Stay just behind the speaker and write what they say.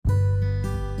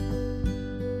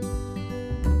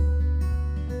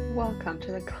welcome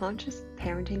to the Conscious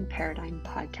Parenting Paradigm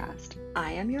podcast.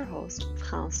 I am your host,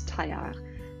 France Taillard,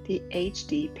 the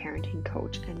HD parenting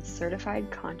coach and certified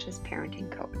conscious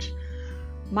parenting coach.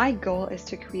 My goal is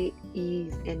to create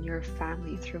ease in your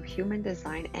family through human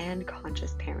design and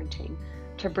conscious parenting,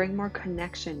 to bring more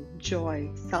connection, joy,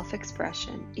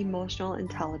 self-expression, emotional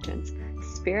intelligence,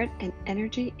 spirit, and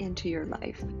energy into your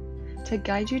life, to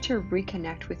guide you to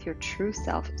reconnect with your true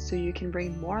self so you can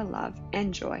bring more love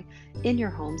and joy in your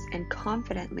homes and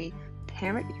confidently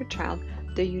parent your child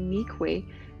the unique way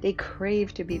they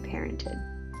crave to be parented.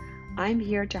 I'm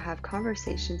here to have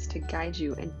conversations to guide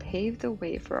you and pave the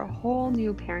way for a whole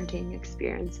new parenting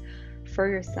experience for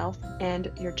yourself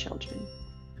and your children.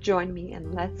 Join me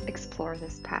and let's explore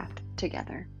this path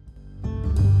together.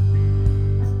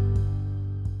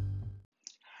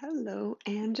 Hello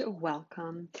and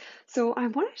welcome. So I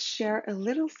want to share a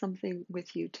little something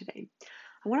with you today.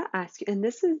 I want to ask you, and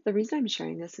this is the reason I'm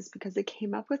sharing this is because it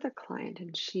came up with a client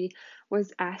and she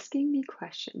was asking me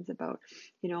questions about,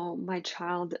 my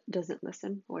child doesn't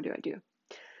listen. What do I do?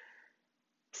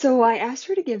 So I asked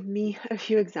her to give me a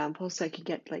few examples so I could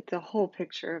get like the whole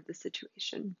picture of the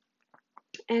situation.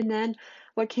 And then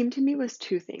what came to me was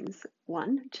two things.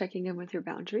 One, checking in with your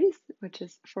boundaries, which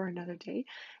is for another day.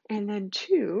 And then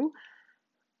two,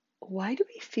 why do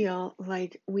we feel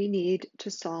like we need to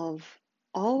solve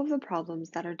all of the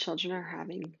problems that our children are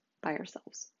having by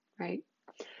ourselves, right?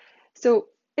 So,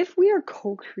 if we are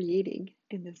co creating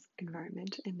in this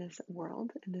environment, in this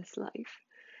world, in this life,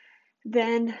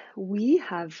 then we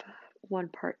have one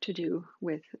part to do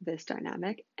with this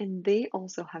dynamic, and they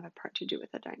also have a part to do with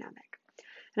the dynamic.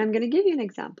 And I'm going to give you an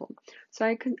example. So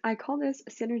I call this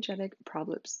synergetic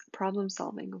problem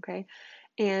solving, okay?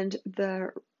 And the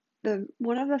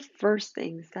one of the first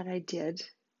things that I did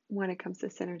when it comes to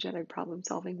synergetic problem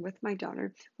solving with my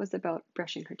daughter was about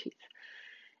brushing her teeth.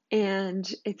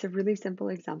 And it's a really simple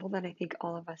example that I think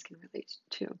all of us can relate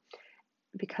to.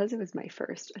 Because it was my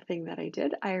first thing that I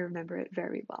did, I remember it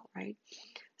very well, right?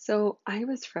 So I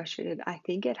was frustrated. I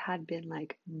think it had been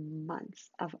like months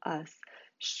of us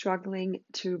struggling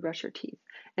to brush our teeth.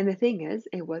 And the thing is,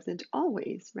 it wasn't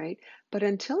always, right? But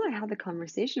until I had the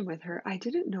conversation with her, I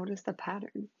didn't notice the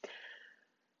pattern.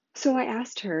 So I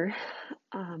asked her,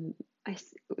 um,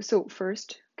 so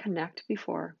first connect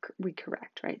before we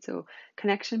correct, right? So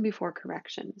connection before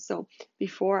correction. So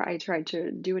before I tried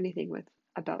to do anything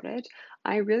about it,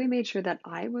 I really made sure that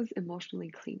I was emotionally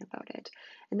clean about it.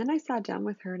 And then I sat down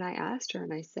with her and I asked her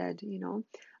and I said,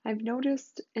 I've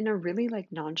noticed in a really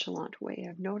like nonchalant way,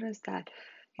 I've noticed that,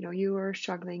 you are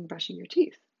struggling brushing your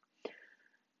teeth.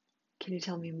 Can you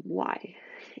tell me why?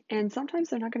 And sometimes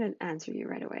they're not going to answer you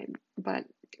right away, but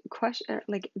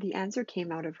like the answer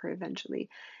came out of her eventually.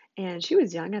 And she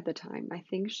was young at the time. I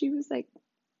think she was like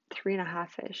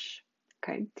 3.5-ish.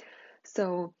 Okay.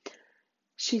 So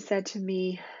she said to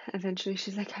me eventually,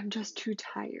 she's like, I'm just too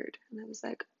tired. And I was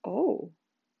like, oh,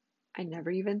 I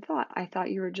never even thought. I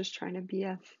thought you were just trying to be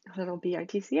a little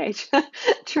bitch,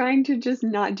 trying to just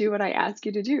not do what I ask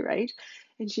you to do, right?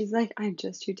 And she's like, I'm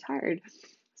just too tired.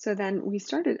 So then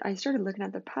I started looking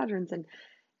at the patterns, and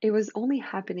it was only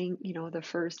happening, the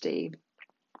first day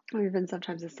or even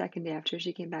sometimes the second day after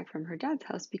she came back from her dad's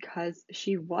house because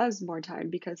she was more tired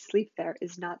because sleep there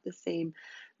is not the same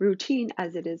routine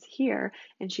as it is here,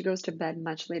 and she goes to bed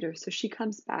much later. So she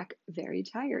comes back very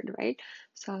tired, right?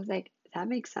 So I was like, that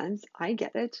makes sense. I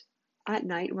get it. At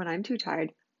night when I'm too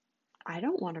tired, I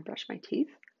don't want to brush my teeth.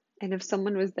 And if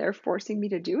someone was there forcing me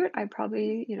to do it, I'd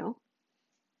probably,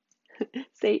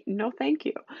 say no, thank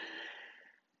you.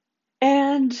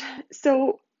 And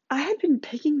so I had been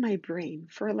picking my brain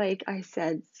for, like I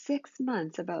said, 6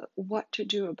 months about what to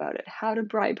do about it, how to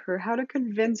bribe her, how to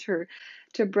convince her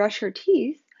to brush her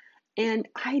teeth. And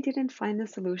I didn't find the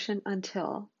solution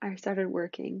until I started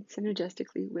working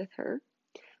synergistically with her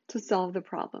to solve the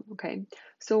problem. Okay.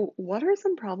 So, what are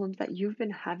some problems that you've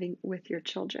been having with your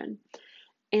children?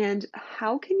 And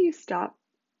how can you stop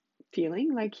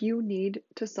feeling like you need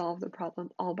to solve the problem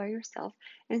all by yourself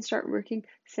and start working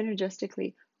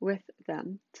synergistically with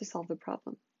them to solve the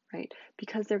problem, right?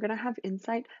 Because they're going to have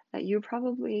insight that you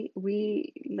probably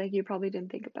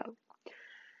didn't think about.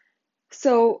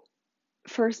 So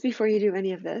first, before you do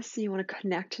any of this, you want to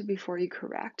connect before you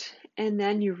correct, and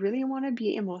then you really want to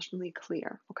be emotionally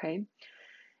clear, okay?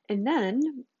 And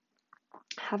then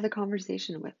have the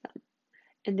conversation with them,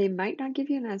 and they might not give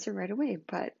you an answer right away,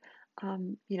 but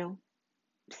um, you know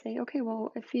say, okay,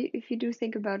 well, if you do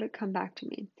think about it, come back to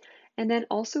me. And then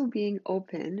also being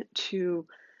open to,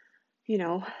 you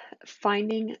know,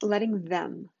 letting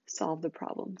them solve the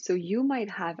problem. So you might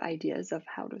have ideas of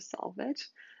how to solve it,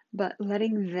 but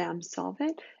letting them solve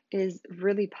it is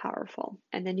really powerful.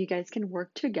 And then you guys can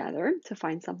work together to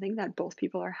find something that both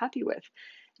people are happy with.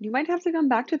 You might have to come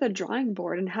back to the drawing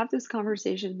board and have this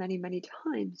conversation many, many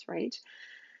times, right?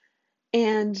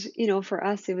 And, for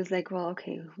us, it was like, well,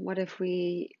 okay, what if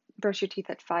we brush your teeth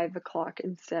at 5 o'clock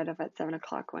instead of at 7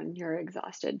 o'clock when you're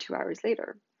exhausted 2 hours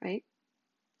later, right?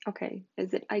 Okay,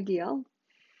 is it ideal?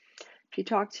 If you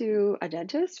talk to a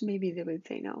dentist, maybe they would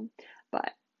say no.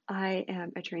 But I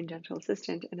am a trained dental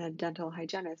assistant and a dental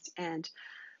hygienist. And,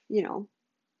 you know,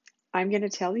 I'm going to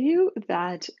tell you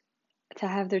that to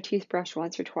have their teeth brushed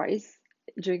once or twice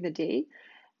during the day,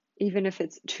 even if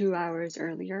it's 2 hours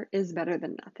earlier, is better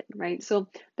than nothing, right? So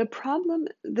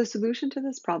the solution to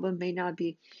this problem may not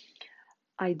be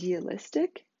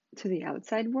idealistic to the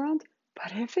outside world,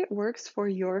 but if it works for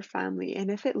your family and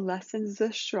if it lessens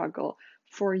the struggle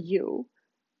for you,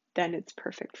 then it's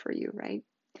perfect for you, right?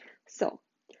 So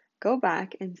go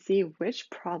back and see which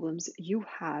problems you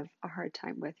have a hard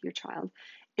time with your child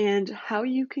and how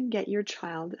you can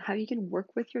how you can work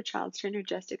with your child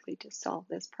synergistically to solve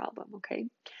this problem, okay?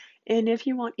 And if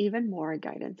you want even more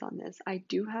guidance on this, I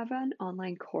do have an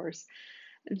online course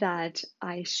that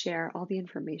I share all the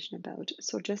information about.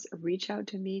 So just reach out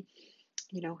to me,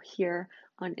 here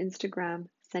on Instagram,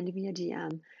 send me a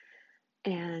DM,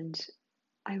 and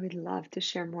I would love to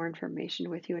share more information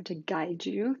with you and to guide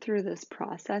you through this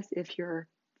process if you're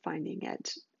finding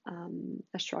it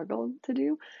a struggle to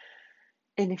do,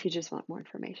 and if you just want more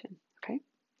information. Okay.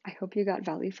 I hope you got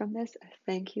value from this.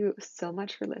 Thank you so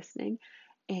much for listening.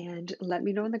 And let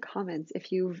me know in the comments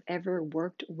if you've ever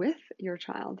worked with your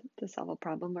child to solve a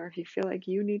problem or if you feel like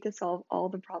you need to solve all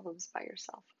the problems by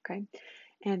yourself. Okay.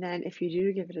 And then if you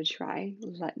do give it a try,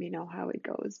 let me know how it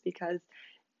goes because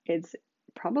it's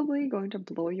probably going to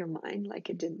blow your mind like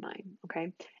it did mine.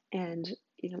 Okay. And,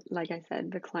 like I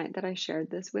said, the client that I shared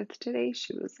this with today,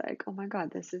 she was like, oh my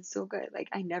God, this is so good. Like,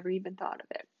 I never even thought of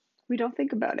it. We don't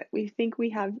think about it. We think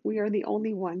we are the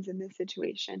only ones in this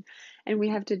situation and we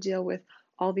have to deal with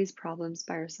all these problems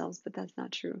by ourselves, but that's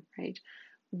not true, right?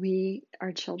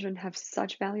 Our children have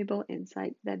such valuable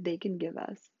insight that they can give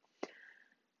us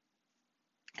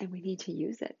and we need to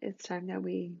use it. It's time that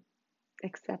we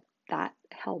accept that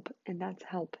help, and that's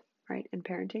help, right? In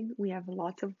parenting, we have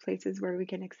lots of places where we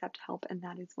can accept help, and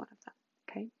that is one of them.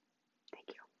 Okay, thank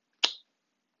you.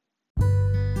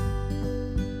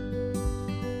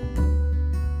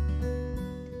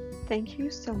 Thank you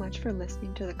so much for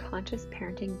listening to the Conscious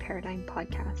Parenting Paradigm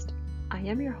podcast. I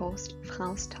am your host,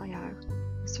 France Taillard,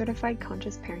 certified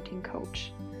conscious parenting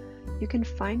coach. You can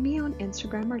find me on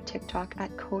Instagram or TikTok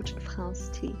at Coach France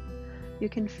T. You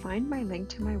can find my link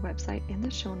to my website in the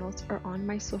show notes or on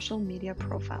my social media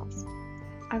profiles.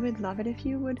 I would love it if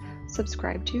you would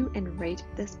subscribe to and rate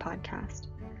this podcast.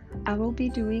 I will be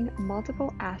doing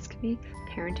multiple Ask Me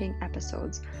Parenting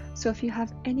episodes, so if you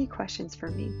have any questions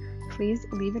for me, please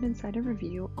leave it inside a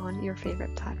review on your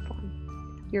favorite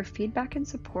platform. Your feedback and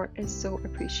support is so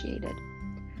appreciated.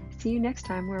 See you next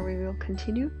time where we will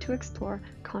continue to explore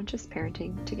conscious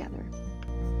parenting together.